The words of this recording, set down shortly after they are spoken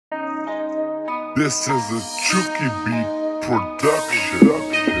This is a Chucky Beat production.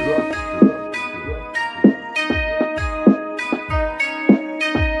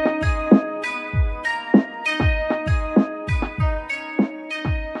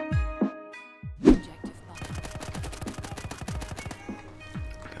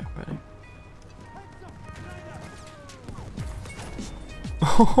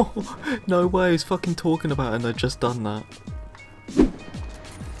 Oh, no way, he's fucking talking about it and they've just done that.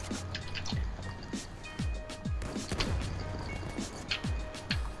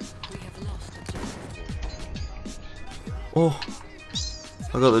 Oh,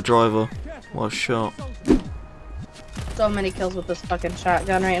 I got the driver. What a shot. So many kills with this fucking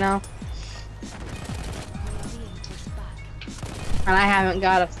shotgun right now. And I haven't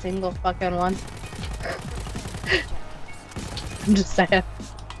got a single fucking one. I'm just saying.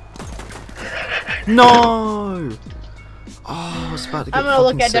 No! Oh, I was about to get I'm gonna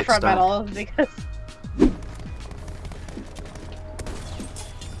look at fucking different six-stack. medals because...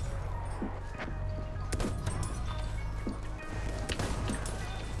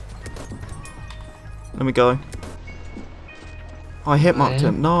 Let me go. I hit marked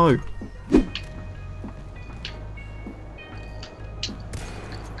him. No!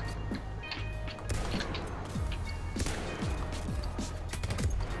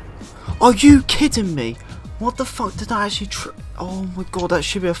 Are you kidding me? What the fuck did I actually oh my god, that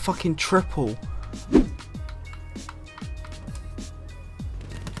should be a fucking triple.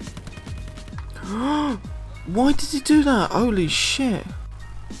 Why did he do that? Holy shit.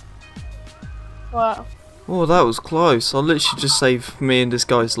 What? Oh, that was close. I literally just saved me and this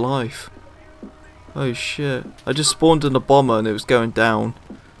guy's life. Oh shit. I just spawned in a bomber and it was going down.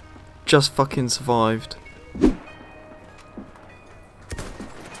 Just fucking survived.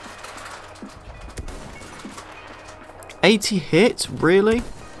 $80 hits? Really?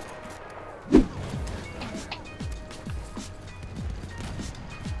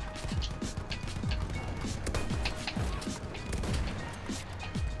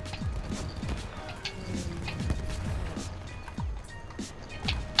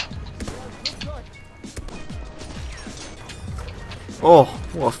 Oh,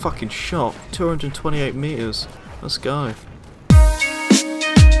 what a fucking shot. 228 meters. Let's go.